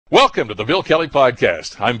Welcome to the Bill Kelly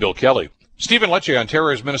Podcast. I'm Bill Kelly. Stephen Lecce,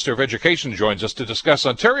 Ontario's Minister of Education, joins us to discuss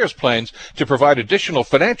Ontario's plans to provide additional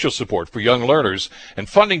financial support for young learners and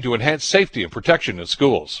funding to enhance safety and protection in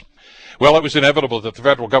schools. Well, it was inevitable that the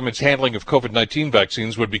federal government's handling of COVID-19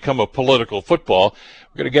 vaccines would become a political football.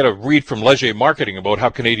 We're going to get a read from Lecce Marketing about how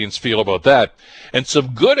Canadians feel about that. And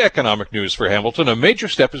some good economic news for Hamilton. A major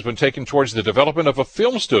step has been taken towards the development of a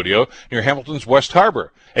film studio near Hamilton's West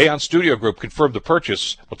Harbour. Aon Studio Group confirmed the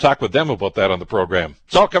purchase. We'll talk with them about that on the program.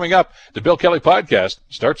 It's all coming up. The Bill Kelly Podcast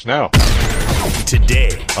starts now.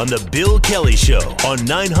 Today on The Bill Kelly Show on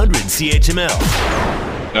 900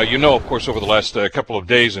 CHML. Now, you know, of course, over the last couple of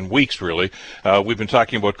days and weeks, really, we've been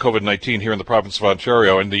talking about COVID-19 here in the province of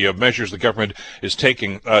Ontario and the measures the government is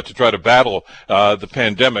taking to try to battle the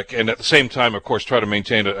pandemic and at the same time, of course, try to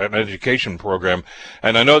maintain an education program.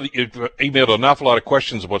 And I know that you've emailed an awful lot of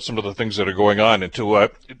questions about some of the things that are going on. And to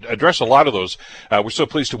address a lot of those, we're so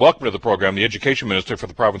pleased to welcome to the program the Education Minister for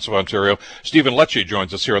the province of Ontario, Stephen Lecce,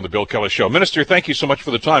 joins us here on the Bill Kelly Show. Minister, thank you so much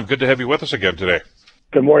for the time. Good to have you with us again today.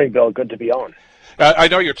 Good morning, Bill. Good to be on. I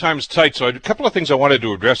know your time's tight, so a couple of things I wanted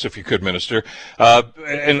to address, if you could, Minister.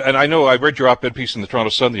 And I know I read your op-ed piece in the Toronto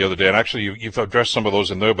Sun the other day, and actually you've addressed some of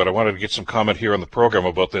those in there, but I wanted to get some comment here on the program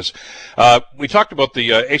about this. We talked about the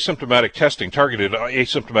asymptomatic testing, targeted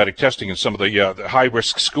asymptomatic testing in some of the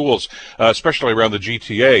high-risk schools, especially around the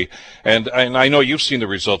GTA. And I know you've seen the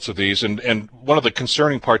results of these, and one of the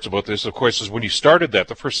concerning parts about this, of course, is when you started that,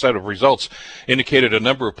 the first set of results indicated a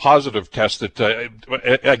number of positive tests that,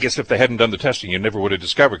 I guess if they hadn't done the testing, you never would have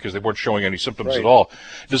discovered because they weren't showing any symptoms at all.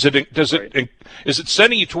 Is it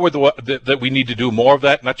sending you toward that we need to do more of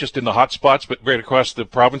that, not just in the hot spots, but right across the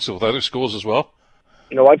province with other schools as well?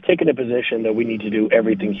 You know, I've taken a position that we need to do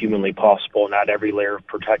everything humanly possible and add every layer of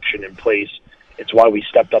protection in place. It's why we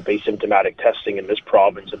stepped up asymptomatic testing in this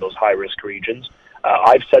province in those high-risk regions.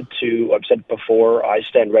 I've said before, I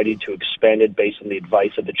stand ready to expand it based on the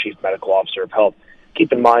advice of the Chief Medical Officer of Health.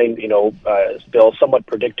 Keep in mind, Bill, somewhat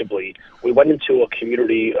predictably, we went into a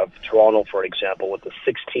community of Toronto, for example, with a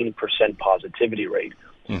 16% positivity rate.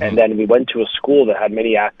 Mm-hmm. And then we went to a school that had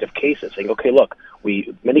many active cases, saying, okay, look,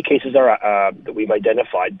 many cases are that we've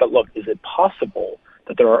identified, but look, is it possible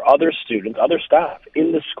that there are other students, other staff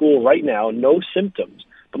in the school right now, no symptoms,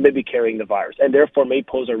 but maybe carrying the virus, and therefore may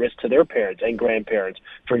pose a risk to their parents and grandparents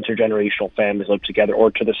for intergenerational families live together,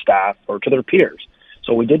 or to the staff, or to their peers.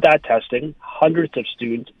 So we did that testing. Hundreds of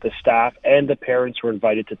students, the staff, and the parents were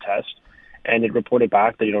invited to test, and it reported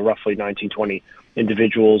back that roughly 19-20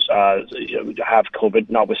 individuals have COVID,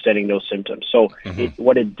 notwithstanding no symptoms. So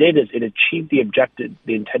what it did is it achieved the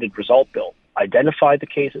intended result, Bill. Identify the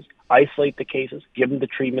cases, isolate the cases, give them the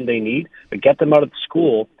treatment they need, but get them out of the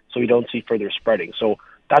school so we don't see further spreading. So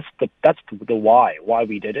that's the why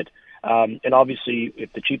we did it. And obviously,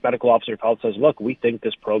 if the Chief Medical Officer of Health says, look, we think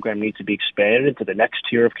this program needs to be expanded into the next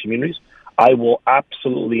tier of communities, I will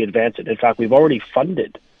absolutely advance it. In fact, we've already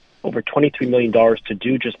funded over $23 million to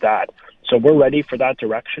do just that. So we're ready for that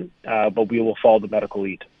direction, but we will follow the medical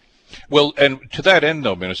lead. Well, and to that end,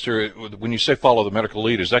 though, Minister, when you say follow the medical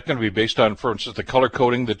lead, is that going to be based on, for instance, the color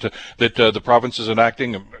coding that the province is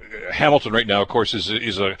enacting? Hamilton right now, of course,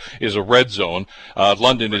 is a red zone.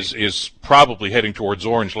 London is probably heading towards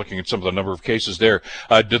orange, looking at some of the number of cases there.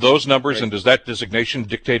 Do those numbers and does that designation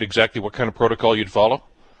dictate exactly what kind of protocol you'd follow?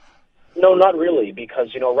 No, not really,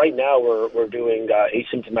 because right now we're doing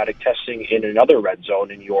asymptomatic testing in another red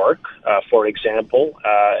zone in York, for example,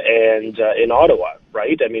 and in Ottawa.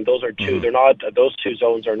 Right? I mean, those are two. They're not; those two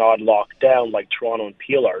zones are not locked down like Toronto and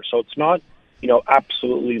Peel are. So it's not,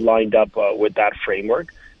 absolutely lined up with that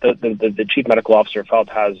framework. The Chief Medical Officer of Health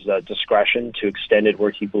has discretion to extend it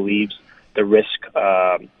where he believes the risk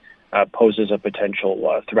poses a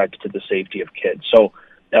potential threat to the safety of kids. So.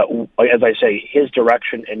 As I say, his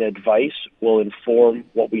direction and advice will inform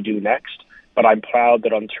what we do next, but I'm proud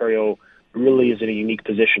that Ontario really is in a unique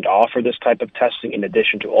position to offer this type of testing in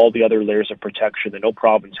addition to all the other layers of protection that no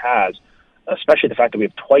province has, especially the fact that we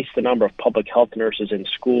have twice the number of public health nurses in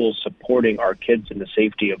schools supporting our kids in the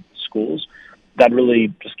safety of schools. That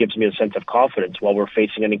really just gives me a sense of confidence while we're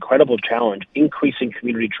facing an incredible challenge, increasing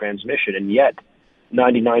community transmission, and yet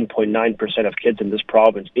 99.9% of kids in this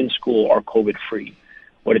province in school are COVID-free.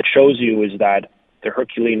 What it shows you is that the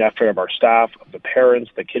Herculean effort of our staff, of the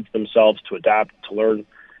parents, the kids themselves to adapt, to learn,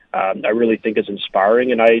 I really think is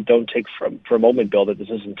inspiring. And I don't take for a moment, Bill, that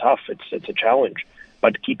this isn't tough. It's a challenge.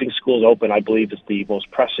 But keeping schools open, I believe, is the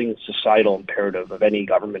most pressing societal imperative of any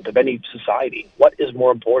government, of any society. What is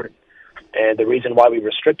more important? And the reason why we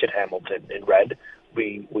restricted Hamilton in red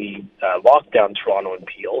locked down Toronto and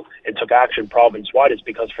Peel and took action province-wide is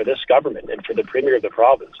because for this government and for the Premier of the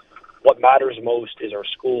province, what matters most is our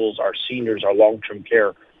schools, our seniors, our long-term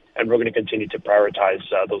care, and we're going to continue to prioritize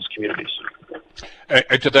those communities.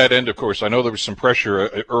 And to that end, of course, I know there was some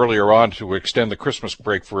pressure earlier on to extend the Christmas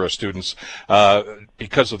break for students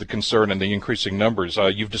because of the concern and the increasing numbers.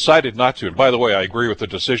 You've decided not to. And by the way, I agree with the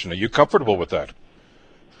decision. Are you comfortable with that?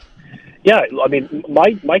 Yeah, I mean,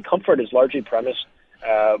 my comfort is largely premised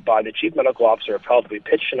by the Chief Medical Officer of Health. We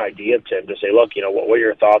pitched an idea to him to say, look, what are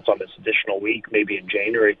your thoughts on this additional week, maybe in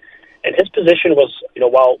January? And his position was,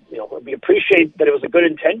 while we appreciate that it was a good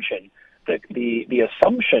intention, the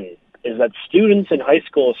assumption is that students in high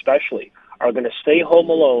school especially are going to stay home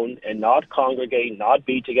alone and not congregate, not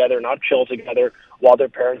be together, not chill together while their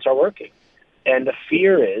parents are working. And the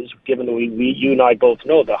fear is, given that you and I both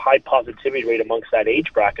know the high positivity rate amongst that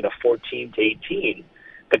age bracket of 14 to 18,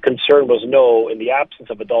 the concern was no, in the absence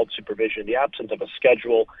of adult supervision, in the absence of a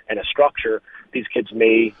schedule and a structure, these kids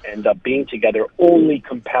may end up being together, only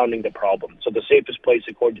compounding the problem. So the safest place,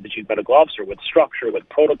 according to the Chief Medical Officer, with structure, with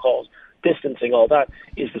protocols, distancing, all that,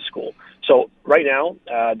 is the school. So right now,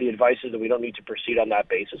 the advice is that we don't need to proceed on that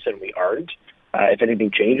basis, and we aren't. If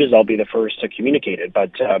anything changes, I'll be the first to communicate it.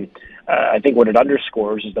 But I think what it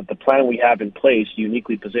underscores is that the plan we have in place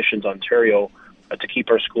uniquely positions Ontario to keep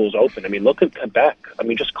our schools open. I mean, look at Quebec. I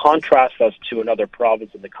mean, just contrast us to another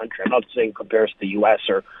province in the country. I'm not saying compare us to the U.S.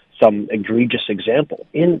 or some egregious example.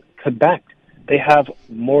 In Quebec, they have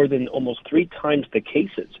more than almost 3 times the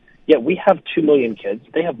cases. Yet we have 2 million kids.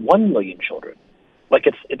 They have 1 million children.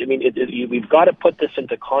 We've got to put this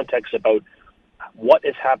into context about what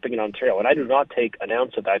is happening in Ontario. And I do not take an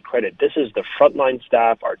ounce of that credit. This is the frontline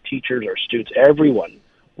staff, our teachers, our students, everyone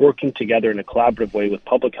working together in a collaborative way with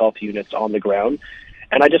public health units on the ground.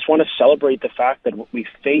 And I just want to celebrate the fact that we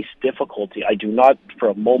face difficulty. I do not for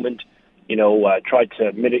a moment, try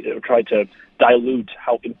to dilute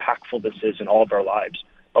how impactful this is in all of our lives.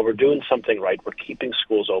 But we're doing something right. We're keeping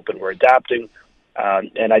schools open. We're adapting.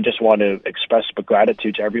 And I just want to express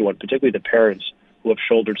gratitude to everyone, particularly the parents who have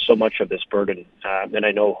shouldered so much of this burden. And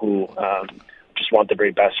I know who just want the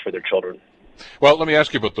very best for their children. Well, let me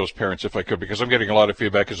ask you about those parents, if I could, because I'm getting a lot of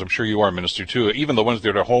feedback, as I'm sure you are, Minister, too. Even the ones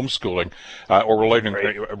that are homeschooling or relating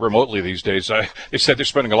remotely these days, they said they're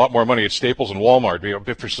spending a lot more money at Staples and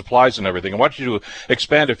Walmart for supplies and everything. I want you to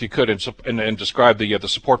expand, if you could, and describe the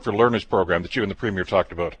Support for Learners program that you and the Premier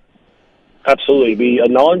talked about. Absolutely. We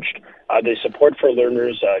launched the Support for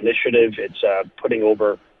Learners initiative. It's putting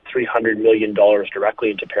over $300 million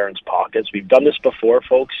directly into parents' pockets. We've done this before,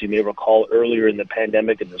 folks. You may recall earlier in the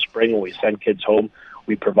pandemic in the spring when we sent kids home,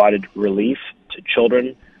 we provided relief to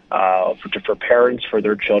children, for parents, for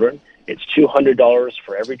their children. It's $200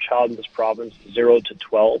 for every child in this province, 0 to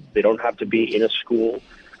 12. They don't have to be in a school.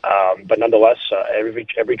 But nonetheless,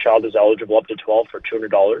 every child is eligible up to 12 for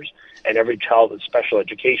 $200, and every child with special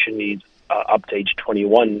education needs up to age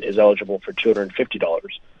 21 is eligible for $250.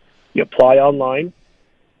 You apply online.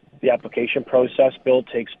 The application process, Bill,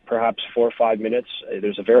 takes perhaps 4 or 5 minutes.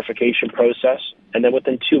 There's a verification process. And then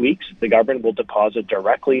within 2 weeks, the government will deposit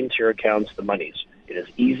directly into your accounts the monies. It is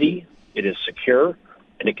easy, it is secure,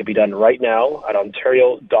 and it can be done right now at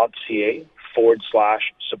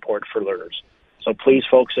ontario.ca/support for learners. So please,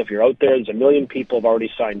 folks, if you're out there's 1 million people have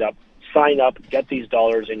already signed up. Sign up, get these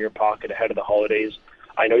dollars in your pocket ahead of the holidays.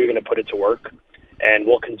 I know you're going to put it to work. And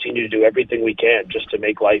we'll continue to do everything we can just to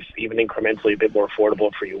make life even incrementally a bit more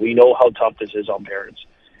affordable for you. We know how tough this is on parents,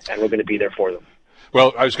 and we're going to be there for them.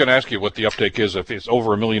 Well, I was going to ask you what the uptake is. If it's over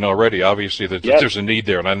 1 million already, obviously there's a need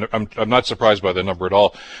there, and I'm not surprised by the number at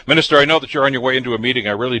all. Minister, I know that you're on your way into a meeting.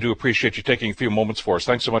 I really do appreciate you taking a few moments for us.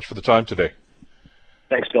 Thanks so much for the time today.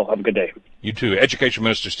 Thanks, Bill. Have a good day. You too. Education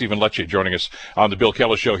Minister Stephen Lecce joining us on the Bill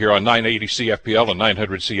Kelly Show here on 980 CFPL and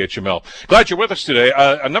 900 CHML. Glad you're with us today.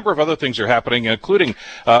 A number of other things are happening, including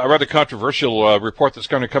a rather controversial report that's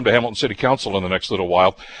going to come to Hamilton City Council in the next little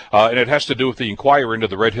while, and it has to do with the inquiry into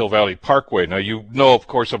the Hill Valley Parkway. Now, you know, of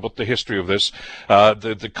course, about the history of this,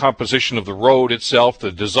 the composition of the road itself,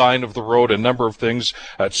 the design of the road, a number of things,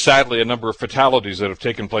 sadly, a number of fatalities that have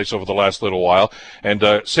taken place over the last little while, and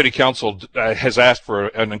City Council has asked for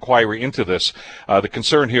an inquiry into this. The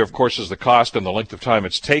concern here, of course, is the cost and the length of time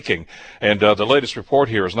it's taking. And the latest report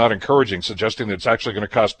here is not encouraging, suggesting that it's actually going to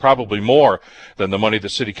cost probably more than the money the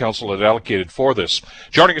City Council had allocated for this.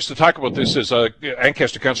 Joining us to talk about this is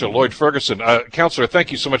Ancaster Councillor Lloyd Ferguson. Councillor,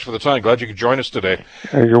 thank you so much for the time. Glad you could join us today.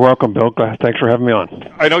 You're welcome, Bill. Thanks for having me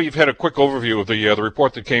on. I know you've had a quick overview of the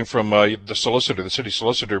report that came from the solicitor, the city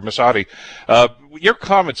solicitor, Ms. Adi. your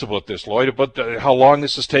comments about this, Lloyd, about how long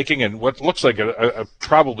this is taking and what looks like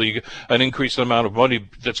probably an increased amount of money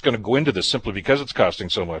that's going to go into this simply because it's costing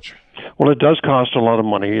so much. Well, it does cost a lot of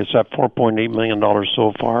money. It's at $4.8 million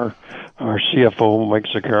so far. Our CFO, Mike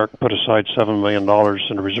Zagarek, put aside $7 million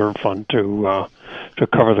in the reserve fund to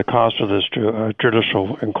cover the cost of this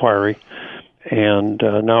judicial inquiry. And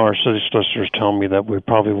now our city solicitors tell me that we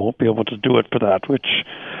probably won't be able to do it for that, which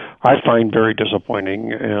I find very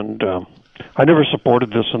disappointing. And I never supported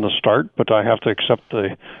this in the start, but I have to accept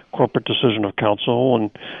the corporate decision of council.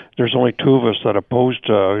 And there's only two of us that opposed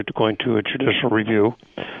going to a judicial review.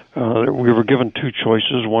 We were given two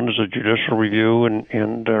choices. One is a judicial review and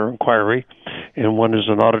inquiry, and one is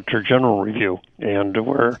an auditor general review. And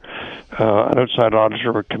where an outside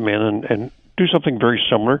auditor would come in and do something very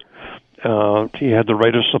similar. He had the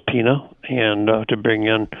right of subpoena and to bring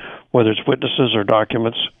in whether it's witnesses or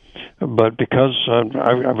documents. But because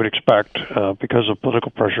I would expect, because of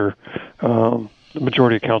political pressure, the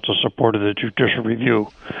majority of council supported the judicial review.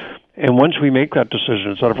 And once we make that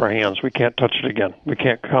decision, it's out of our hands. We can't touch it again. We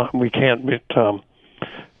can't try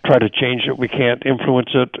to change it. We can't influence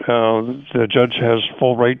it. The judge has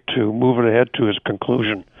full right to move it ahead to his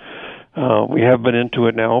conclusion. We have been into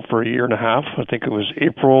it now for a year and a half. I think it was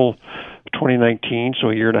April 2019, so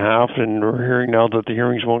a year and a half, and we're hearing now that the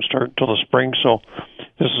hearings won't start until the spring, so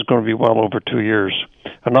this is going to be well over 2 years.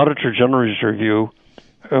 An Auditor General's review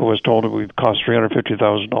was told it would cost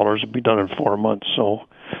 $350,000. It'd be done in 4 months, so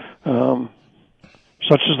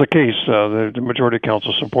such is the case. The majority of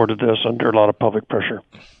council supported this under a lot of public pressure.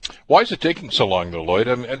 Why is it taking so long, though, Lloyd?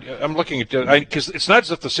 I'm looking at because it's not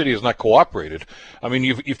as if the city has not cooperated. I mean,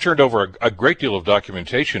 you've turned over a great deal of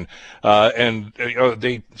documentation, and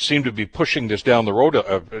they seem to be pushing this down the road.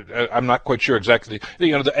 I'm not quite sure exactly.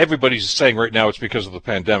 Everybody's saying right now it's because of the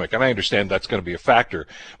pandemic, and I understand that's going to be a factor.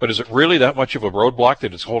 But is it really that much of a roadblock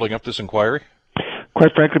that it's holding up this inquiry?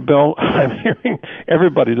 Quite frankly, Bill, I'm hearing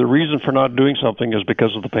everybody, the reason for not doing something is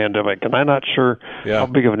because of the pandemic, and I'm not sure how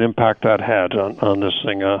big of an impact that had on this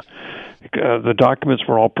thing. The documents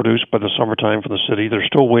were all produced by the summertime from the city. They're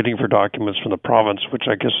still waiting for documents from the province, which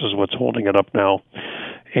I guess is what's holding it up now.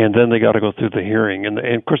 And then they got to go through the hearing. And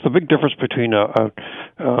of course, the big difference between,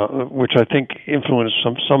 which I think influenced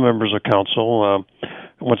some members of council,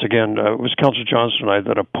 once again, it was Councillor Johnson and I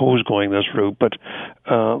that opposed going this route, but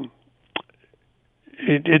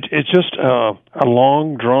it's just a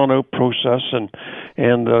long, drawn-out process, and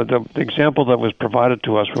the example that was provided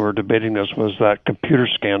to us when we were debating this was that computer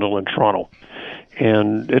scandal in Toronto.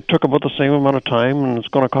 And it took about the same amount of time, and it's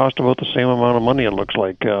going to cost about the same amount of money, it looks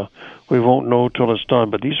like. We won't know till it's done,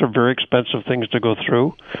 but these are very expensive things to go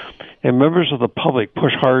through. And members of the public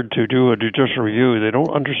push hard to do a judicial review. They don't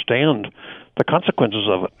understand the consequences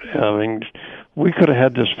of it. I mean, we could have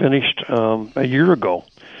had this finished a year ago,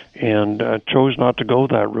 and chose not to go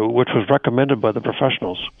that route, which was recommended by the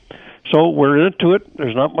professionals. So we're into it.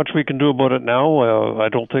 There's not much we can do about it now. I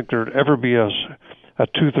don't think there'd ever be a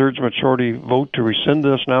two-thirds majority vote to rescind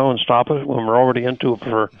this now and stop it when we're already into it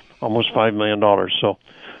for almost $5 million. So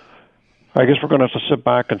I guess we're going to have to sit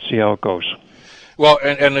back and see how it goes. Well,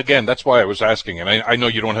 and again, that's why I was asking, and I know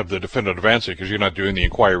you don't have the definitive answer because you're not doing the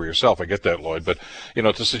inquiry yourself. I get that, Lloyd. But,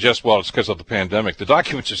 to suggest, well, it's because of the pandemic. The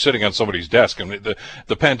documents are sitting on somebody's desk, and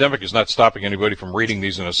the pandemic is not stopping anybody from reading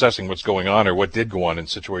these and assessing what's going on or what did go on in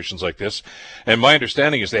situations like this. And my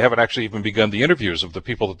understanding is they haven't actually even begun the interviews of the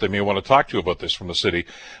people that they may want to talk to about this from the city.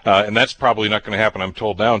 And that's probably not going to happen, I'm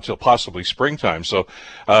told now, until possibly springtime. So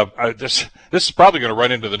this is probably going to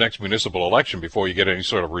run into the next municipal election before you get any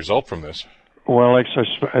sort of result from this. Well, I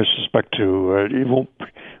suspect too. It won't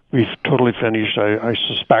be totally finished. I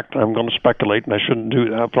suspect, I'm going to speculate, and I shouldn't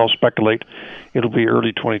do that, but I'll speculate, it'll be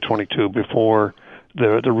early 2022 before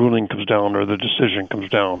the ruling comes down or the decision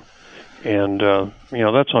comes down. And,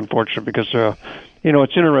 that's unfortunate because,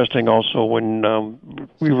 it's interesting also when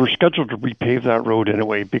we were scheduled to repave that road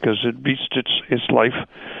anyway because it reached its life,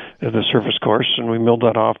 the surface course, and we milled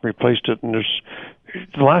that off and replaced it. And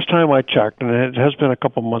the last time I checked, and it has been a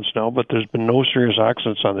couple months now, but there's been no serious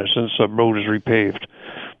accidents on there since the road is repaved.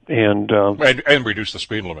 And reduce the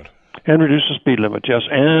speed limit. And reduce the speed limit, yes,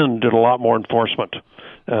 and did a lot more enforcement.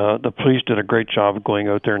 The police did a great job of going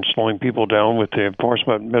out there and slowing people down with the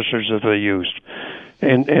enforcement measures that they used.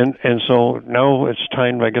 And so now it's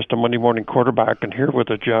time, I guess, to Monday morning quarterback and hear what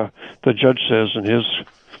the judge says and his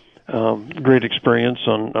great experience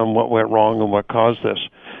on what went wrong and what caused this.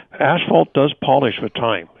 Asphalt does polish with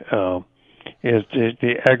time.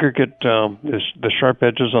 The aggregate, the sharp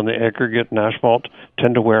edges on the aggregate and asphalt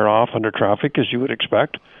tend to wear off under traffic, as you would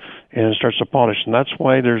expect, and it starts to polish. And that's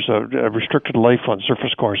why there's a restricted life on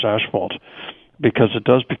surface course asphalt. because it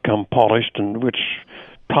does become polished, and which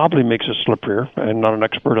probably makes it slipperier. I'm not an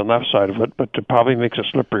expert on that side of it, but it probably makes it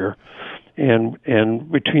slipperier.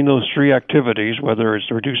 And between those three activities, whether it's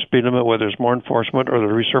the reduced speed limit, whether it's more enforcement, or the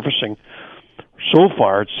resurfacing, so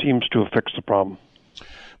far it seems to have fixed the problem.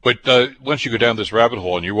 But once you go down this rabbit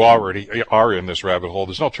hole, and you already are in this rabbit hole,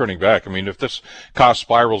 there's no turning back. I mean, if this cost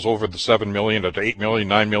spirals over the $7 million to $8 million,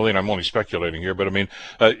 $9 million, I'm only speculating here, but I mean,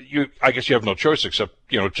 I guess you have no choice except,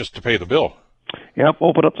 just to pay the bill. Yep,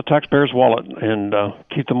 open up the taxpayer's wallet and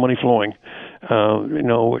keep the money flowing.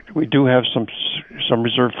 We do have some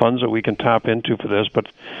reserve funds that we can tap into for this, but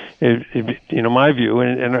my view,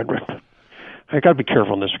 and I got to be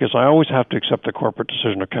careful on this because I always have to accept the corporate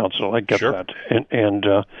decision of council. I get Sure.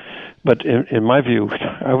 that, but in my view,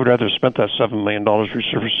 I would rather spend that $7 million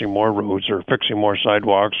resurfacing more roads or fixing more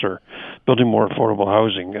sidewalks or building more affordable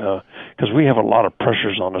housing because we have a lot of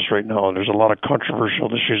pressures on us right now, and there's a lot of controversial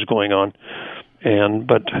issues going on.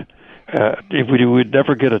 But if we would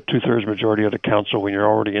never get a 2/3 majority of the council when you're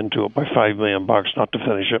already into it by $5 million not to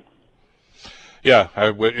finish it. Yeah,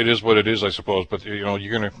 it is what it is, I suppose. But you're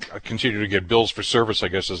going to continue to get bills for service, I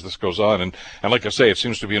guess, as this goes on. And like I say, it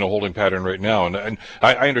seems to be in a holding pattern right now. And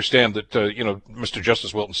I understand that Mr.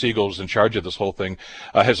 Justice Wilton Siegel is in charge of this whole thing.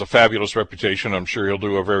 Has a fabulous reputation. I'm sure he'll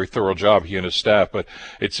do a very thorough job, he and his staff. But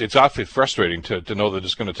it's awfully frustrating to know that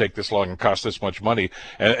it's going to take this long and cost this much money,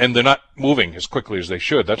 and they're not moving as quickly as they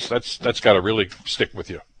should. That's got to really stick with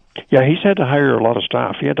you. Yeah, he's had to hire a lot of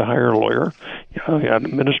staff. He had to hire a lawyer, an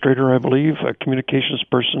administrator, I believe, a communications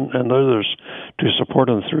person, and others to support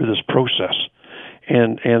him through this process.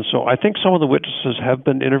 And so I think some of the witnesses have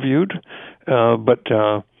been interviewed, but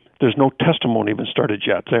there's no testimony been started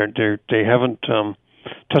yet. They haven't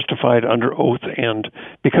testified under oath, and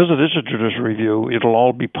because it is a judicial review, it'll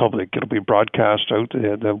all be public. It'll be broadcast out,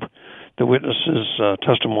 the witnesses'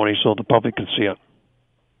 testimony, so the public can see it.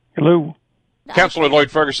 Hello? Councillor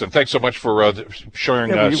Lloyd Ferguson, thanks so much for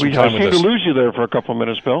sharing some time with us. I came to lose you there for a couple of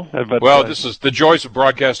minutes, Bill. Well, this is the joys of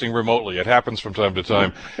broadcasting remotely. It happens from time to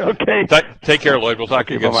time. Okay. Take care, Lloyd. We'll talk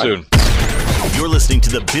to you again soon. You're listening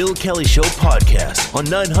to the Bill Kelly Show podcast on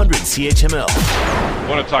 900 CHML. I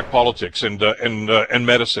want to talk politics and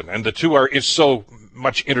medicine, and the two is so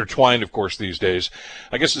much intertwined, of course, these days.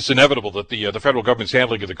 I guess it's inevitable that the federal government's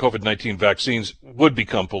handling of the COVID-19 vaccines would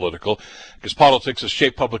become political, because politics has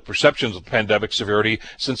shaped public perceptions of the pandemic severity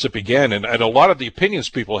since it began, and a lot of the opinions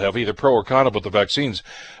people have, either pro or con about the vaccines,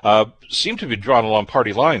 seem to be drawn along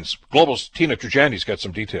party lines. Global's Tina Trajani's got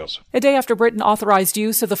some details. A day after Britain authorized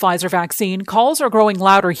use of the Pfizer vaccine, calls are growing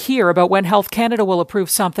louder here about when Health Canada will approve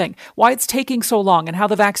something, why it's taking so long, and how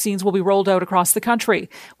the vaccines will be rolled out across the country.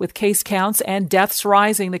 With case counts and deaths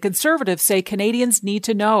rising, the Conservatives say Canadians need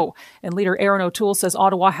to know. And leader Aaron O'Toole says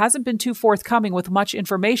Ottawa hasn't been too forthcoming with much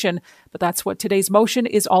information, but that's what today's motion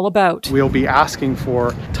is all about. We'll be asking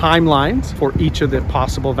for timelines for each of the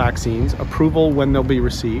possible vaccines, approval when they'll be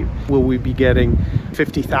received. Will we be getting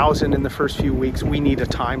 50,000 in the first few weeks? We need a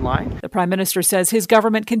timeline. The Prime Minister says his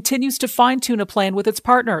government continues to fine-tune a plan with its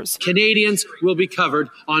partners. Canadians will be covered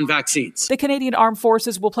on vaccines. The Canadian Armed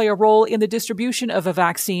Forces will play a role in the distribution of a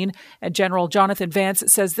vaccine, and General Jonathan Vance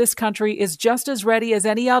says this country is just as ready as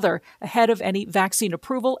any other ahead of any vaccine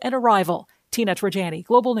approval and arrival. Tina Trajani,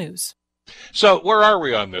 Global News. So where are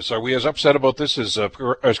we on this? Are we as upset about this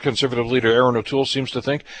as Conservative leader Aaron O'Toole seems to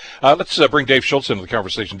think? Let's bring Dave Schultz into the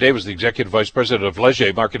conversation. Dave is the Executive Vice President of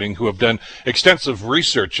Lecce Marketing, who have done extensive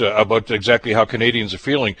research about exactly how Canadians are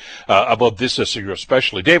feeling about this issue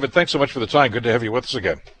especially. David, thanks so much for the time. Good to have you with us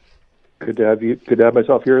again. Good to have you. Good to have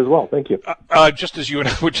myself here as well. Thank you. Just as you and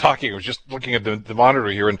I were talking, I was just looking at the monitor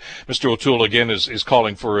here, and Mr. O'Toole again is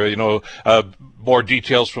calling for more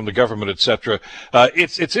details from the government, etc.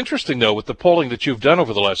 It's interesting though, with the polling that you've done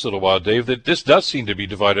over the last little while, Dave, that this does seem to be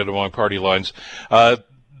divided among party lines.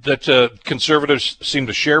 That Conservatives seem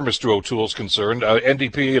to share Mr. O'Toole's concern.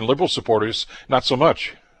 NDP and Liberal supporters not so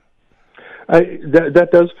much. That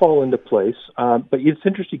does fall into place, but it's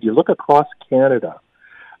interesting. You look across Canada.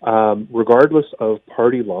 Regardless of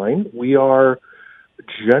party line, we are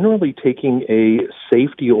generally taking a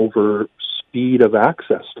safety over speed of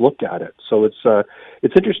access look at it. So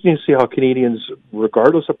it's interesting to see how Canadians,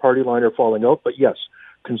 regardless of party line, are falling out. But yes,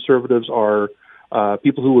 Conservatives are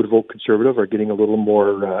people who would vote Conservative are getting a little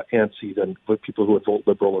more antsy than people who would vote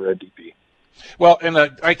Liberal or NDP. Well, and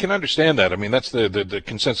I can understand that. I mean, that's the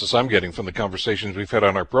consensus I'm getting from the conversations we've had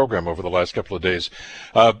on our program over the last couple of days.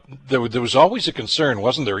 There was always a concern,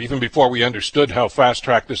 wasn't there, even before we understood how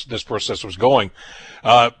fast-tracked this process was going,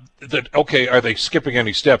 that, okay, are they skipping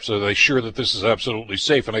any steps? Are they sure that this is absolutely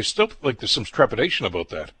safe? And I still think there's some trepidation about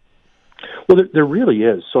that. Well, there really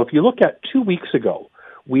is. So if you look at 2 weeks ago,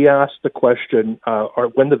 we asked the question,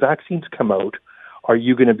 when the vaccines come out, are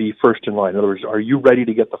you going to be first in line? In other words, are you ready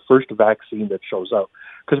to get the first vaccine that shows up?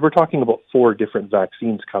 Because we're talking about 4 different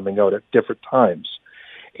vaccines coming out at different times.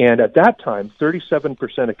 And at that time,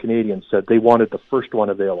 37% of Canadians said they wanted the first one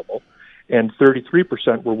available, and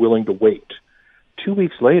 33% were willing to wait. 2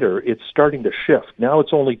 weeks later, it's starting to shift. Now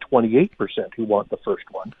it's only 28% who want the first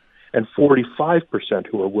one, and 45%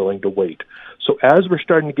 who are willing to wait. So as we're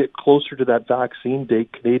starting to get closer to that vaccine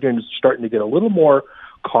date, Canadians are starting to get a little more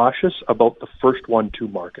cautious about the first one to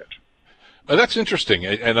market. That's interesting,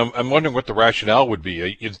 and I'm wondering what the rationale would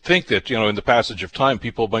be. You'd think that, in the passage of time,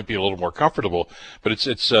 people might be a little more comfortable, but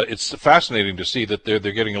it's fascinating to see that they're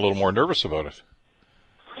getting a little more nervous about it.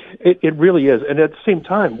 It really is, and at the same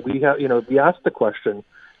time, we asked the question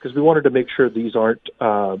because we wanted to make sure these aren't,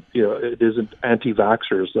 it isn't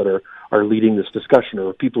anti-vaxxers that are leading this discussion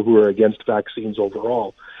or people who are against vaccines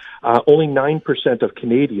overall. Only 9% of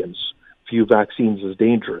Canadians view vaccines as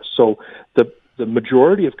dangerous. So the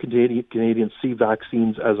majority of Canadians see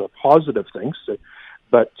vaccines as a positive thing,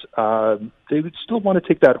 but they would still want to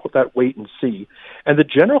take that wait and see. And the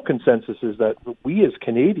general consensus is that we as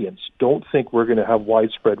Canadians don't think we're going to have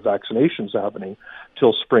widespread vaccinations happening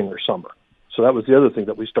till spring or summer. So that was the other thing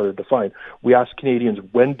that we started to find. We asked Canadians,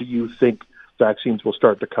 when do you think vaccines will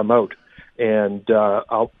start to come out? And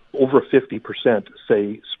over 50%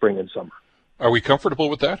 say spring and summer. Are we comfortable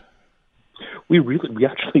with that? We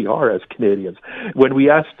actually are as Canadians. When we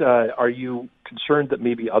asked, are you concerned that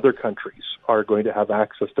maybe other countries are going to have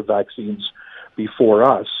access to vaccines before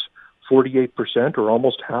us, 48% or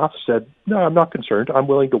almost half said, no, I'm not concerned. I'm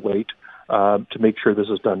willing to wait to make sure this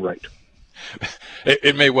is done right.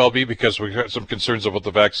 It may well be because we've got some concerns about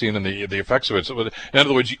the vaccine and the effects of it. So, in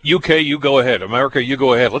other words, UK, you go ahead. America, you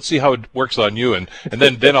go ahead. Let's see how it works on you, and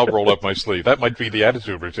then I'll roll up my sleeve. That might be the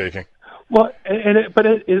attitude we're taking. Well, but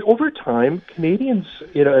over time, Canadians,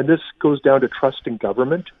 and this goes down to trust in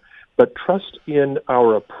government, but trust in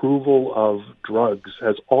our approval of drugs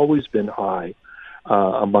has always been high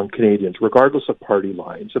among Canadians, regardless of party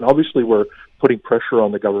lines. And obviously, we're putting pressure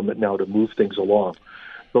on the government now to move things along.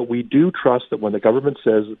 But we do trust that when the government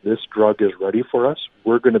says this drug is ready for us,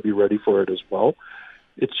 we're going to be ready for it as well.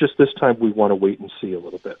 It's just this time we want to wait and see a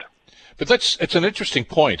little bit. But it's an interesting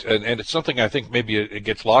point, and it's something I think maybe it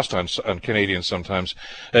gets lost on Canadians sometimes,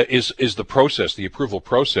 is the process, the approval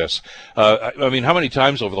process. I mean, how many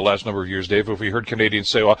times over the last number of years, Dave, have we heard Canadians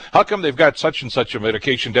say, well, how come they've got such and such a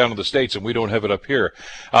medication down in the States and we don't have it up here?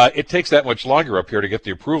 It takes that much longer up here to get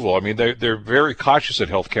the approval. I mean, they're very cautious at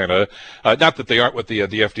Health Canada. Not that they aren't with the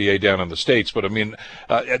FDA down in the States, but I mean,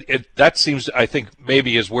 that seems, I think,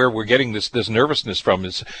 maybe is where we're getting this nervousness from.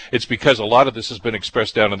 It's because a lot of this has been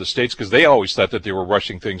expressed down in the States because they always thought that they were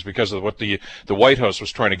rushing things because of what the White House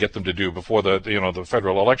was trying to get them to do before the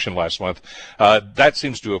federal election last month. That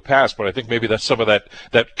seems to have passed, but I think maybe that's some of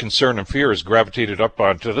that concern and fear has gravitated up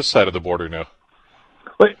onto this side of the border now.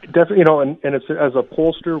 Well, definitely, and it's, as a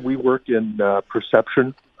pollster, we work in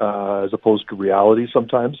perception as opposed to reality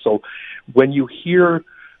sometimes. So when you hear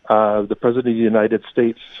the President of the United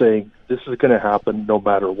States saying this is going to happen no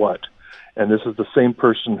matter what, and this is the same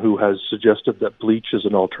person who has suggested that bleach is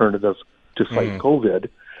an alternative to fight COVID,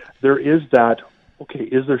 there is that, okay,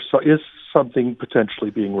 is something potentially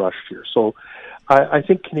being rushed here? So I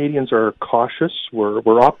think Canadians are cautious.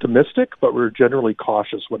 We're optimistic, but we're generally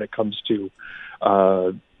cautious when it comes to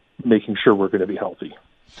making sure we're going to be healthy.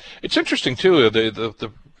 It's interesting, too,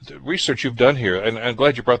 the research you've done here, and I'm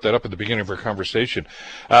glad you brought that up at the beginning of our conversation.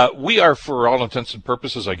 We are, for all intents and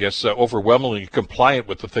purposes, I guess, overwhelmingly compliant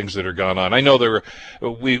with the things that are gone on. I know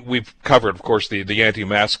we've covered, of course, the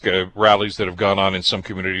anti-mask rallies that have gone on in some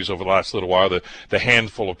communities over the last little while, the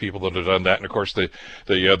handful of people that have done that, and, of course,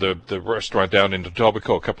 the restaurant down in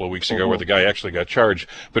Etobicoke a couple of weeks ago where the guy actually got charged.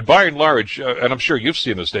 But by and large, and I'm sure you've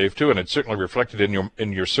seen this, Dave, too, and it's certainly reflected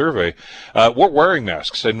in your survey, we're wearing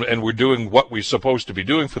masks, and we're doing what we're supposed to be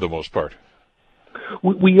doing for the most part.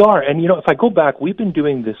 We are, and if I go back, we've been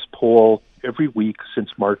doing this poll every week since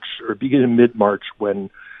March, or beginning mid-March, when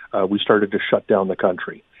we started to shut down the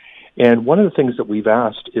country. And one of the things that we've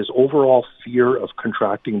asked is overall fear of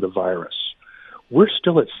contracting the virus. We're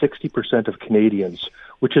still at 60% of Canadians,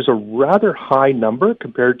 which is a rather high number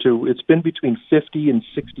compared to, it's been between 50 and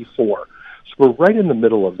 64. So we're right in the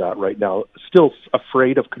middle of that right now, still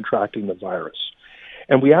afraid of contracting the virus.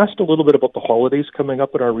 And we asked a little bit about the holidays coming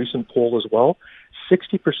up in our recent poll as well.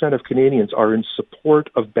 60% of Canadians are in support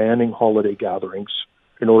of banning holiday gatherings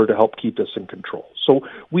in order to help keep this in control. So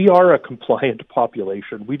we are a compliant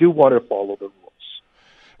population. We do want to follow the rules.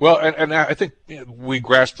 Well, and I think we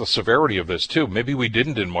grasp the severity of this too. Maybe we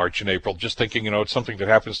didn't in March and April, just thinking, it's something that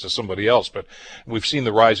happens to somebody else. But we've seen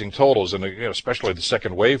the rising totals, and especially the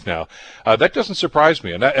second wave now. That doesn't surprise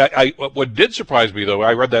me. And what did surprise me, though,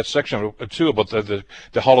 I read that section too about the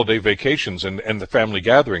holiday vacations and the family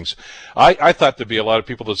gatherings. I thought there'd be a lot of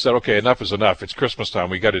people that said, okay, enough is enough. It's Christmas time.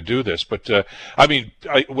 We got to do this. But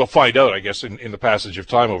we'll find out, I guess, in the passage of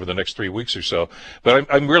time over the next 3 weeks or so.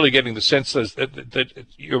 But I'm really getting the sense that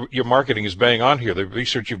your marketing is bang on here. The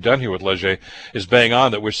research you've done here with Lecce is bang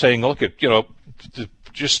on, that we're saying, look at,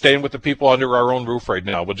 just staying with the people under our own roof right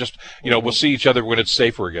now. We'll just, we'll see each other when it's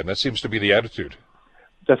safer again. That seems to be the attitude.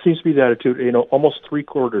 That seems to be the attitude. Almost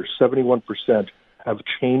 3/4, 71%, have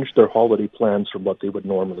changed their holiday plans from what they would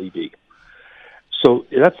normally be. So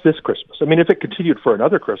that's this Christmas. I mean, if it continued for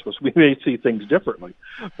another Christmas, we may see things differently.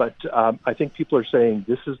 But I think people are saying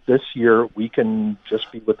this year we can just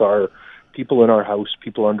be with our people in our house,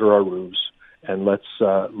 people under our roofs, and let's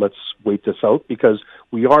wait this out, because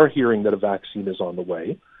we are hearing that a vaccine is on the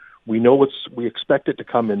way. We know we expect it to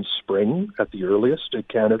come in spring at the earliest in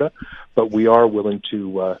Canada, but we are willing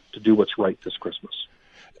to do what's right this Christmas.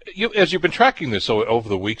 As you've been tracking this over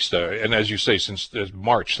the weeks there, and as you say, since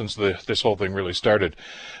March, since this whole thing really started,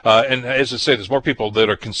 and as I say, there's more people that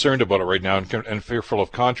are concerned about it right now and fearful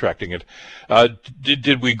of contracting it.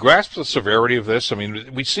 Did we grasp the severity of this? I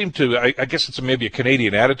mean, we seem to. I guess it's maybe a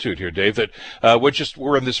Canadian attitude here, Dave, that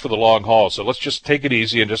we're in this for the long haul. So let's just take it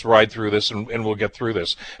easy and just ride through this, and we'll get through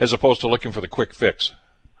this, as opposed to looking for the quick fix.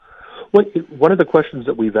 Well, one of the questions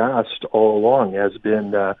that we've asked all along has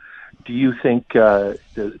been. Do you think this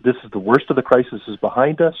is the worst of the crisis is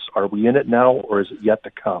behind us? Are we in it now, or is it yet to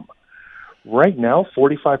come? Right now,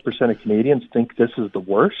 45% of Canadians think this is the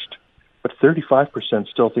worst, but 35%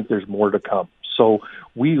 still think there's more to come. So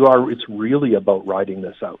it's really about riding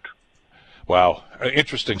this out. Wow.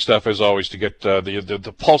 Interesting stuff, as always, to get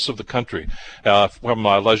the pulse of the country from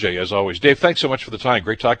Lecce, as always. Dave, thanks so much for the time.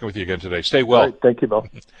 Great talking with you again today. Stay well. All right, thank you, Bill.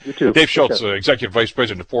 You too. Dave Schultz, Executive Vice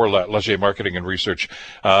President for Lecce Marketing and Research.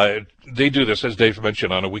 They do this, as Dave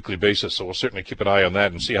mentioned, on a weekly basis, so we'll certainly keep an eye on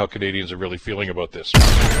that and see how Canadians are really feeling about this.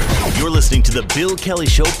 You're listening to the Bill Kelly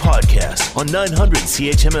Show podcast on 900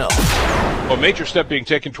 CHML. A major step being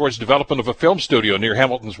taken towards development of a film studio near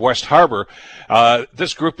Hamilton's West Harbor.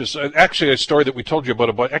 This group is actually a story that we told you about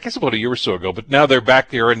a year or so ago, but now they're back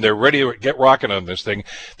there and they're ready to get rocking on this thing.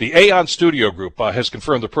 The Aon Studio Group has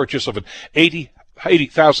confirmed the purchase of an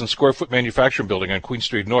 80,000 square foot manufacturing building on Queen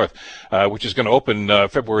Street North, which is going to open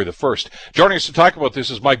February the 1st. Joining us to talk about this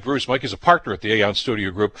is Mike Bruce. Mike is a partner at the Aon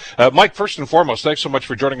Studio Group. Mike, first and foremost, thanks so much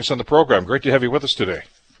for joining us on the program. Great to have you with us today.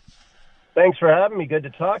 Thanks for having me. Good to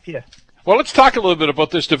talk to you. Well, let's talk a little bit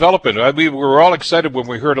about this development. We were all excited when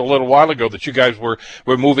we heard a little while ago that you guys were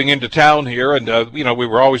moving into town here, and we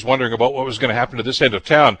were always wondering about what was going to happen to this end of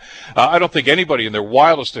town. I don't think anybody in their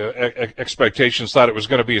wildest expectations thought it was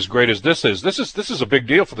going to be as great as this is. This is a big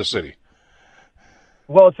deal for the city.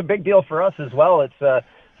 Well, it's a big deal for us as well. It's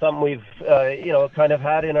something we've kind of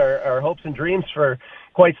had in our hopes and dreams for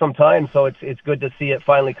quite some time. So it's good to see it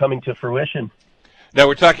finally coming to fruition. Now,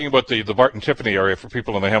 we're talking about the Barton Tiffany area for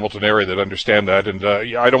people in the Hamilton area that understand that, and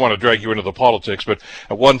I don't want to drag you into the politics, but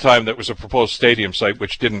at one time that was a proposed stadium site,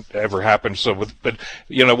 which didn't ever happen. So,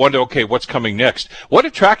 wonder, okay, what's coming next? What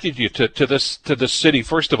attracted you to this city,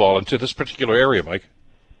 first of all, and to this particular area, Mike?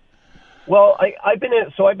 Well, I've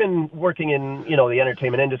been working in the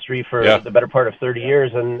entertainment industry for the better part of 30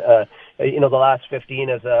 years, and the last 15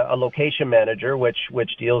 as a location manager, which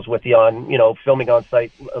deals with the filming on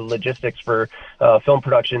site logistics for film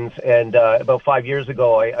productions. And about 5 years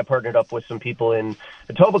ago, I partnered up with some people in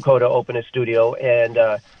Etobicoke to open a studio, and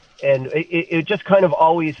it just kind of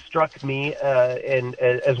always struck me, and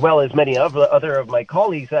as well as many other of my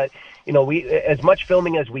colleagues, that we, as much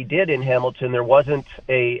filming as we did in Hamilton, there wasn't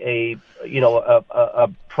a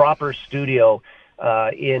proper studio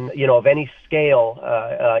of any scale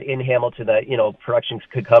in Hamilton that productions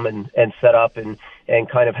could come and set up and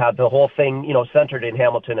kind of have the whole thing centered in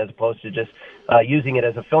Hamilton, as opposed to just using it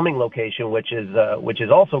as a filming location, which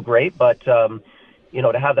is also great, but to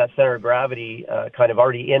have that center of gravity kind of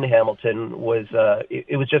already in Hamilton was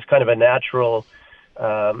it was just kind of a natural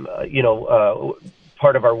part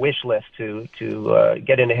of our wish list to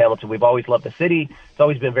get into Hamilton. We've always loved the city. It's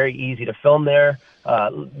always been very easy to film there.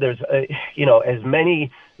 There's as many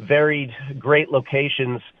varied great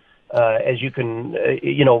locations as you can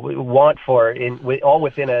want for all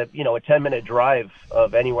within a 10-minute drive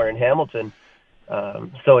of anywhere in Hamilton.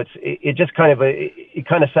 So it just kind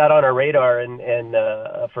of sat on our radar and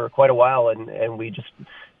for quite a while, and we just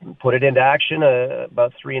put it into action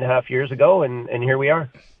about 3.5 years ago, and here we are.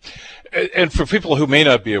 And for people who may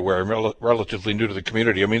not be aware, I'm relatively new to the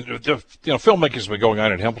community. I mean, filmmaking has been going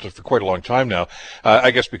on in Hamilton for quite a long time now.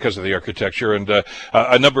 I guess because of the architecture and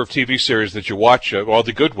a number of TV series that you watch.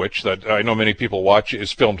 The Good Witch that I know many people watch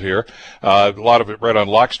is filmed here. A lot of it right on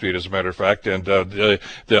Locke Street, as a matter of fact. And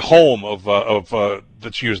the home of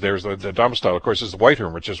that's used there is the domicile, of course, is the White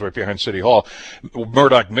Room, which is right behind City Hall.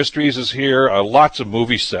 Murdoch Mysteries is here. Lots of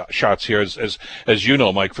movie shots here, as you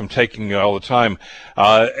know, Mike, from taking all the time.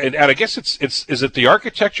 And I guess is it the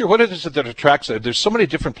architecture? What is it that attracts? There's so many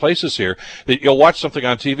different places here that you'll watch something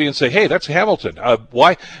on TV and say, "Hey, that's Hamilton."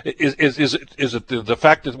 Why is it the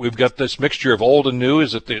fact that we've got this mixture of old and new?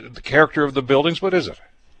 Is it the character of the buildings? What is it?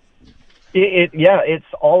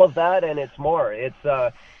 It's all of that, and it's more. It's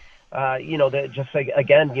just like,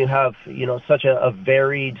 again, you have such a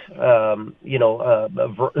varied such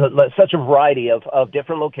a variety of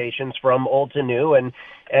different locations from old to new, and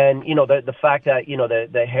the fact that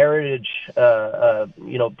the heritage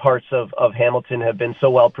parts of Hamilton have been so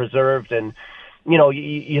well preserved, and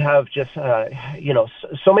you have just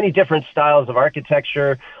so many different styles of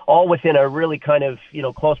architecture, all within a really kind of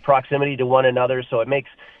close proximity to one another, so it makes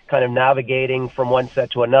kind of navigating from one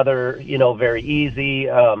set to another very easy.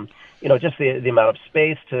 Just the amount of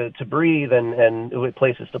space to breathe and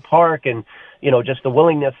places to park, and just the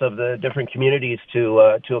willingness of the different communities to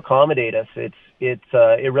accommodate us.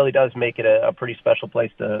 It really does make it a pretty special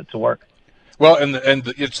place to work. Well, and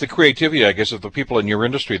it's the creativity, I guess, of the people in your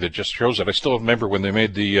industry that just shows it. I still remember when they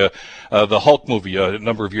made the Hulk movie a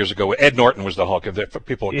number of years ago. Ed Norton was the Hulk. And for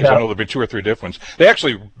people, because I know there've been 2 or 3 different. They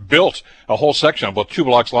actually built a whole section about 2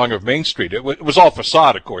 blocks long of Main Street. It was all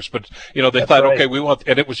facade, of course, but they thought, right. Okay, we want,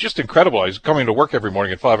 and it was just incredible. I was coming to work every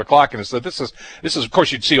morning at 5 o'clock, and it said, "This is." Of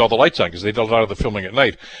course, you'd see all the lights on because they did a lot of the filming at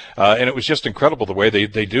night, and it was just incredible the way they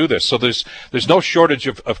do this. So there's no shortage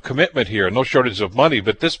of commitment here, no shortage of money,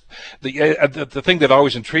 but the thing that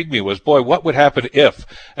always intrigued me was, boy, what would happen if,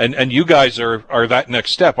 and you guys are that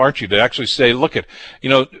next step, aren't you, to actually say, look at,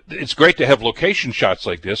 it's great to have location shots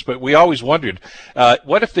like this, but we always wondered,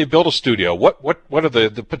 what if they build a studio? What are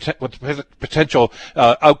the potential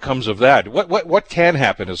outcomes of that? What can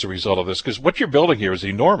happen as a result of this? Because what you're building here is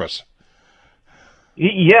enormous.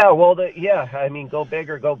 Yeah, well, I mean, go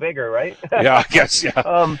bigger, right? Yeah, I guess, yeah.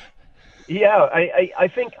 I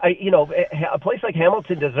think a place like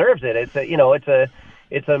Hamilton deserves it.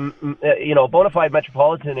 It's a bona fide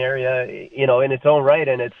metropolitan area, in its own right,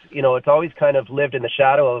 and it's always kind of lived in the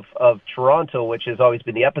shadow of Toronto, which has always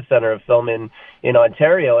been the epicenter of film in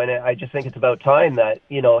Ontario. And I just think it's about time that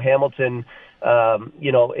Hamilton.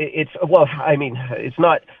 It's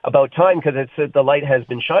not about time because the light has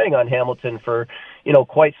been shining on Hamilton for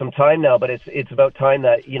quite some time now, but it's about time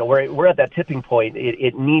that we're at that tipping point.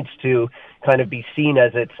 It needs to kind of be seen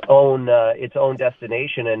as its own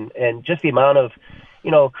destination, and just the amount of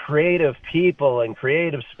creative people and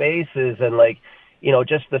creative spaces, and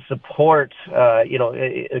just the support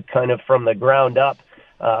kind of from the ground up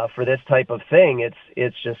for this type of thing.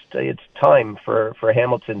 It's time for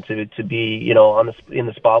Hamilton to be in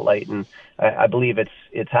the spotlight, and I believe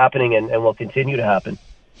it's happening and will continue to happen.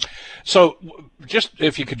 So, just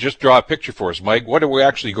if you could just draw a picture for us, Mike, what are we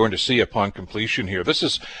actually going to see upon completion here? This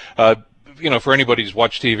is, for anybody who's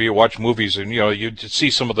watched TV or watched movies, and you'd see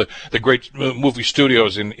some of the great movie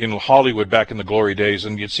studios in Hollywood back in the glory days,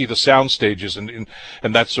 and you'd see the sound stages and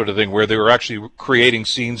that sort of thing, where they were actually creating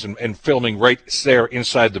scenes and filming right there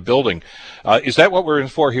inside the building. Is that what we're in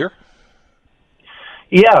for here?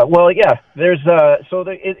 Yeah, well, yeah. There's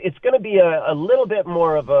it's going to be a little bit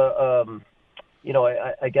more of a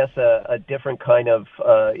I guess a different kind of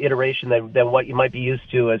iteration than what you might be used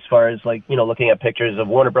to, as far as looking at pictures of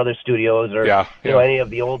Warner Brothers studios or any of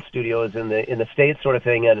the old studios in the States, sort of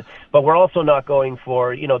thing. But we're also not going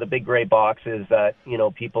for the big gray boxes that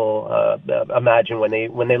people imagine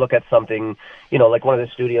when they look at something like one of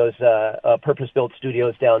the studios, purpose-built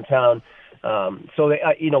studios downtown.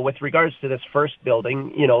 With regards to this first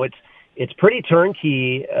building, it's pretty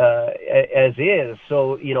turnkey as is.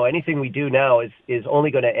 So anything we do now is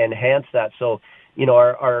only going to enhance that. So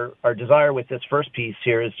our desire with this first piece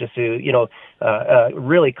here is just to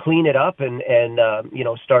really clean it up and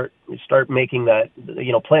start making that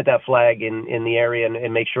plant that flag in the area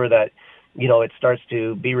and make sure that it starts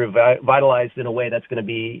to be revitalized in a way that's going to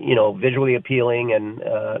be visually appealing and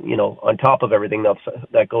on top of everything else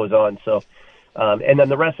that goes on. So. And then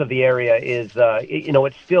the rest of the area is,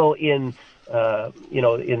 it's still in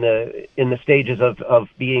the stages of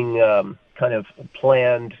being kind of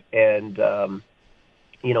planned and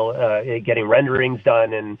getting renderings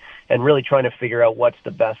done and really trying to figure out what's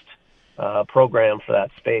the best program for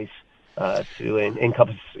that space to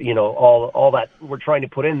encompass, all that we're trying to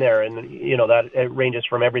put in there. And, that it ranges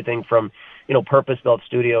from everything from, purpose-built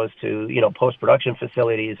studios to, post-production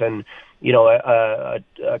facilities and,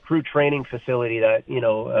 a crew training facility that,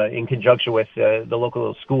 in conjunction with the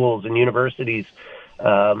local schools and universities.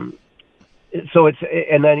 So it's,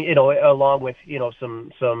 and then, along with,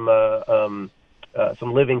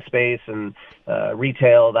 some living space and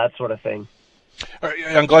retail, that sort of thing.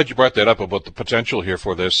 I'm glad you brought that up about the potential here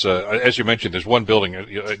for this. As you mentioned, there's one building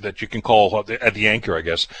that you can call at the anchor, I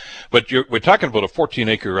guess. But we're talking about a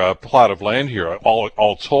 14-acre plot of land here,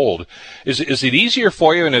 all told. Is it easier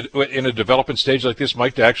for you in a development stage like this,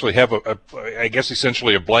 Mike, to actually have I guess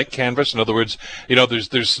essentially a blank canvas? In other words,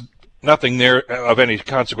 there's nothing there of any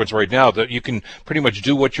consequence right now, that you can pretty much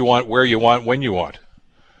do what you want, where you want, when you want.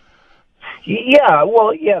 Yeah,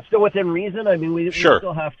 well, yeah, still within reason. I mean, we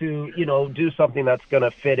still have to, do something that's going to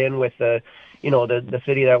fit in with the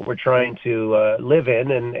city that we're trying to live in,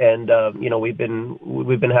 and we've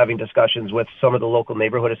been having discussions with some of the local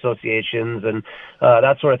neighborhood associations and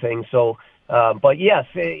that sort of thing. So, but yes,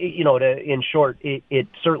 in short, it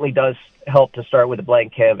certainly does help to start with a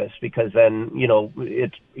blank canvas, because then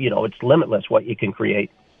it's limitless what you can create.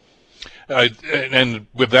 And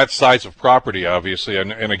with that size of property, obviously,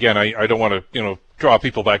 and again, I don't want to, draw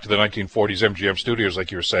people back to the 1940s MGM studios,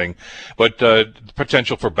 like you were saying, but the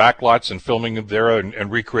potential for backlots and filming there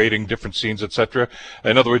and recreating different scenes, etc.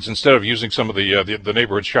 In other words, instead of using some of the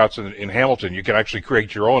neighborhood shots in Hamilton, you can actually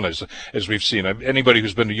create your own, as we've seen. Anybody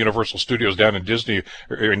who's been to Universal Studios down in Disney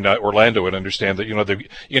or in Orlando would understand that, you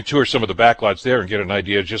can tour some of the backlots there and get an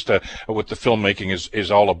idea just what the filmmaking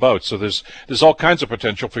is all about. So there's all kinds of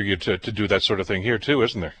potential for you to do that sort of thing here too,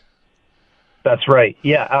 isn't there? That's right.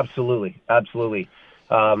 Yeah, absolutely. Not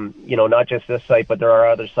just this site, but there are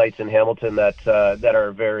other sites in Hamilton that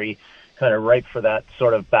are very kind of ripe for that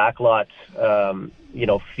sort of backlot,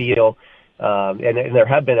 feel. And there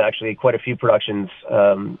have been actually quite a few productions,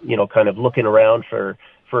 kind of looking around for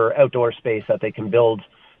outdoor space that they can build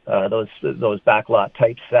those backlot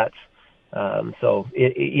type sets. I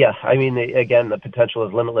mean, again, the potential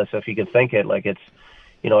is limitless if you can think it. Like it's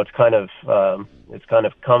kind of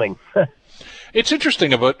coming. It's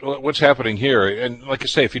interesting about what's happening here, and like I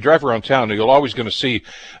say, if you drive around town, you're always going to see,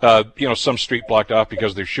 some street blocked off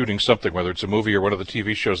because they're shooting something, whether it's a movie or one of the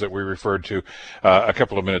TV shows that we referred to a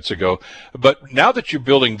couple of minutes ago. But now that you're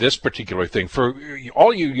building this particular thing, for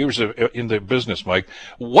all you years in the business, Mike,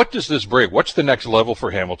 what does this bring? What's the next level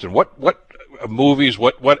for Hamilton? What movies,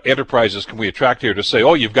 what enterprises can we attract here to say,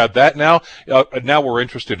 oh, you've got that now? Now we're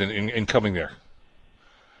interested in coming there.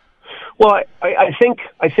 Well, I think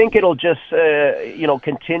it'll just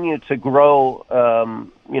continue to grow.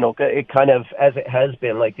 It kind of as it has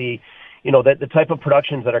been. Like the type of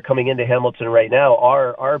productions that are coming into Hamilton right now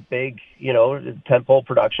are big, tentpole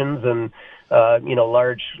productions and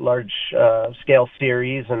large scale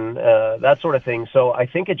series and that sort of thing. So I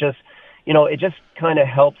think it just kind of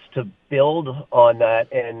helps to build on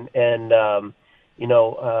that and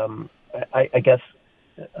I guess.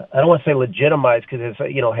 I don't want to say legitimize, because it's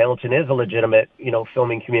Hamilton is a legitimate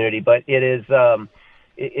filming community, but it is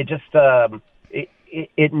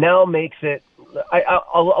it now makes it.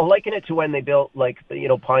 I'll liken it to when they built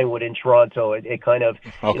Pinewood in Toronto. It kind of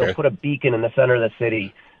put a beacon in the center of the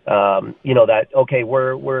city. That okay,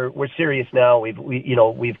 we're serious now.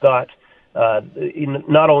 We've got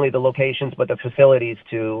not only the locations but the facilities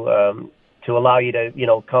to allow you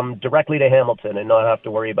to come directly to Hamilton and not have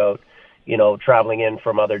to worry about traveling in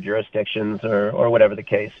from other jurisdictions or whatever the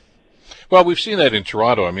case. Well, we've seen that in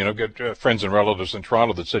Toronto. I mean, I've got friends and relatives in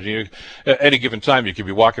Toronto that said, at any given time, you could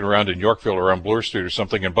be walking around in Yorkville or on Bloor Street or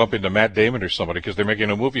something and bump into Matt Damon or somebody because they're making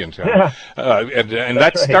a movie in town. And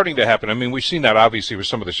that's right. Starting to happen. I mean, we've seen that obviously with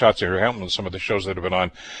some of the shots here at Hamilton, some of the shows that have been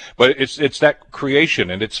on. But it's that creation,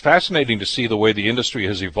 and it's fascinating to see the way the industry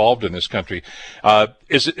has evolved in this country.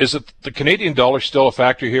 Is it the Canadian dollar still a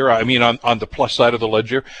factor here? I mean, on the plus side of the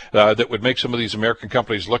ledger, that would make some of these American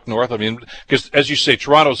companies look north? I mean, because as you say,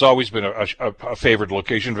 Toronto's always been a favored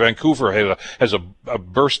location. Vancouver has a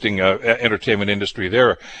bursting entertainment industry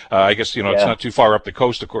there. I guess it's not too far up the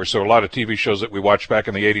coast, of course. So a lot of TV shows that we watched back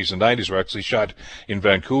in the 80s and 90s were actually shot in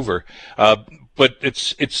Vancouver. But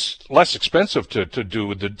it's less expensive to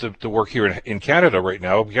do the work here in Canada right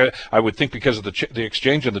now. I would think because of the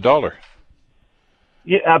exchange in the dollar.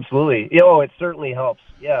 Yeah, absolutely. It certainly helps.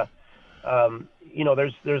 Yeah.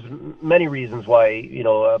 There's many reasons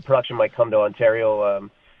why production might come to Ontario.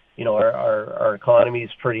 Our economy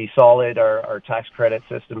is pretty solid. Our tax credit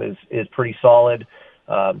system is pretty solid.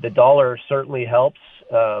 The dollar certainly helps.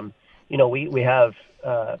 We have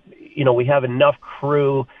enough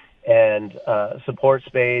crew and support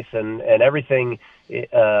space and everything,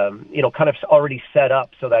 kind of already set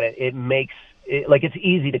up so that it makes it like it's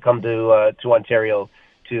easy to come to Ontario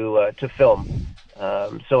to film.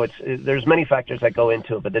 So there's many factors that go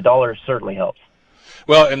into it, but the dollar certainly helps.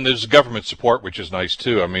 Well, and there's government support, which is nice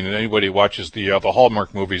too. I mean, anybody who watches the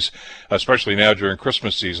Hallmark movies, especially now during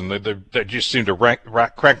Christmas season, they just seem to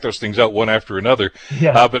crank those things out one after another.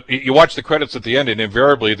 Yeah. But you watch the credits at the end, and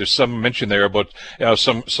invariably there's some mention there about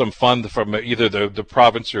some fund from either the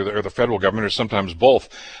province or the federal government, or sometimes both,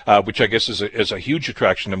 which I guess is a huge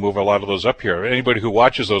attraction to move a lot of those up here. Anybody who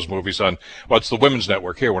watches those movies it's the Women's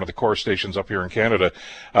Network here, one of the core stations up here in Canada,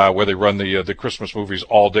 where they run the Christmas movies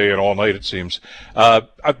all day and all night, it seems.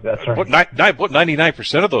 That's right. What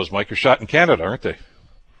 99% of those, Mike, are shot in Canada, aren't they?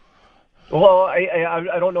 Well,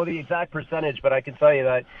 I don't know the exact percentage, but I can tell you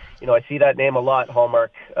that, I see that name a lot,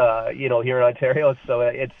 Hallmark, here in Ontario. So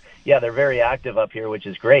they're very active up here, which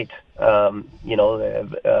is great. I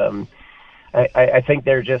think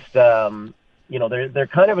they're just, they're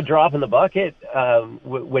kind of a drop in the bucket,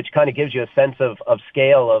 which kind of gives you a sense of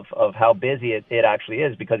scale of how busy it actually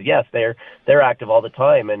is, because yes, they're active all the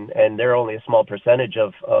time, and they're only a small percentage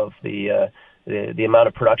of the amount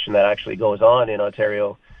of production that actually goes on in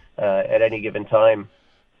Ontario at any given time.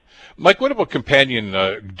 Mike, what about companion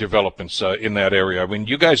developments in that area? I mean,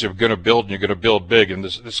 you guys are going to build, and you're going to build big, and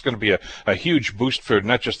this is going to be a huge boost for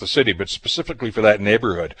not just the city, but specifically for that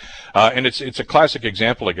neighborhood. And it's a classic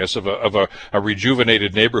example, I guess, of a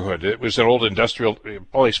rejuvenated neighborhood. It was an old industrial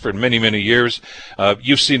place for many, many years.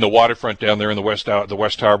 You've seen the waterfront down there in the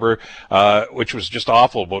West Harbor, which was just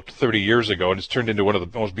awful about 30 years ago, and it's turned into one of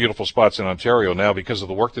the most beautiful spots in Ontario now because of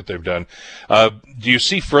the work that they've done. Do you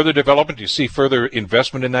see further development? Do you see further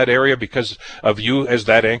investment in that area because of you as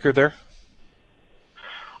that anchor there?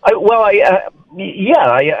 I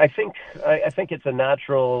think it's a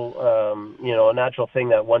natural thing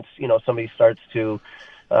that once somebody starts to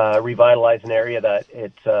revitalize an area, that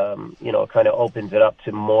it kind of opens it up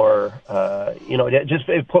to more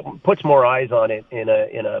it puts more eyes on it in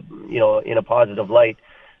a positive light,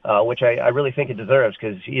 which I really think it deserves,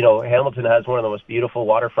 because Hamilton has one of the most beautiful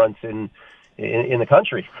waterfronts in the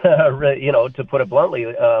country, to put it bluntly,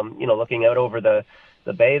 looking out over the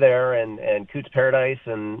bay there and Coots Paradise,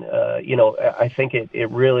 and I think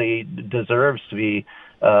it really deserves to be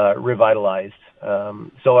revitalized.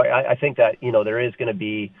 So I think that there is going to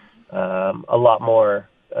be a lot more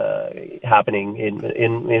happening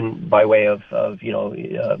in by way of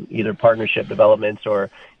either partnership developments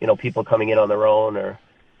or people coming in on their own, or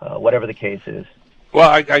whatever the case is. Well,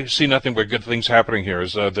 I see nothing but good things happening here.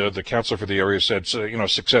 As the councillor for the area said,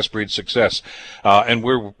 success breeds success, and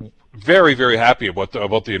we're very, very happy about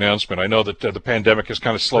the announcement. I know that the pandemic has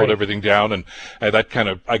kind of slowed everything down, and that kind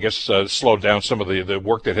of, I guess, slowed down some of the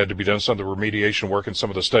work that had to be done, some of the remediation work and some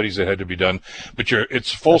of the studies that had to be done. But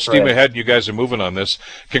it's full steam ahead, and you guys are moving on this.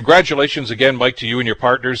 Congratulations again, Mike, to you and your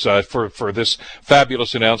partners for this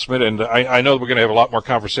fabulous announcement. And I know we're going to have a lot more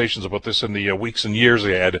conversations about this in the weeks and years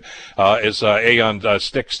ahead as Aon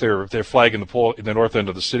sticks their flag in the pole in the north end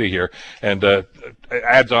of the city here, and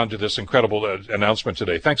adds on to this incredible announcement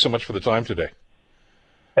today. Thanks so much for the time today.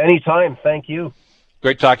 Anytime. Thank you.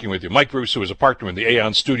 Great talking with you. Mike Bruce, who is a partner in the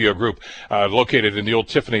Aon Studio Group, located in the old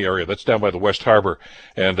Tiffany area. That's down by the West Harbor.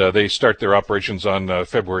 And they start their operations on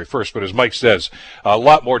February 1st. But as Mike says, a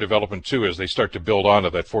lot more development, too, as they start to build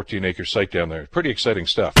onto that 14-acre site down there. Pretty exciting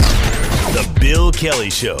stuff. The Bill Kelly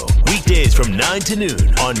Show, weekdays from 9 to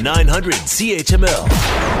noon on 900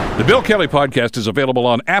 CHML. The Bill Kelly Podcast is available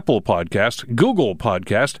on Apple Podcast, Google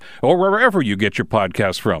Podcast, or wherever you get your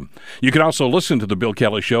podcasts from. You can also listen to The Bill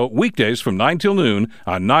Kelly Show weekdays from 9 till noon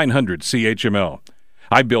on 900 CHML.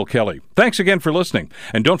 I'm Bill Kelly. Thanks again for listening.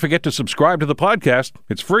 And don't forget to subscribe to the podcast.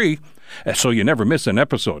 It's free, so you never miss an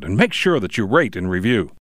episode. And make sure that you rate and review.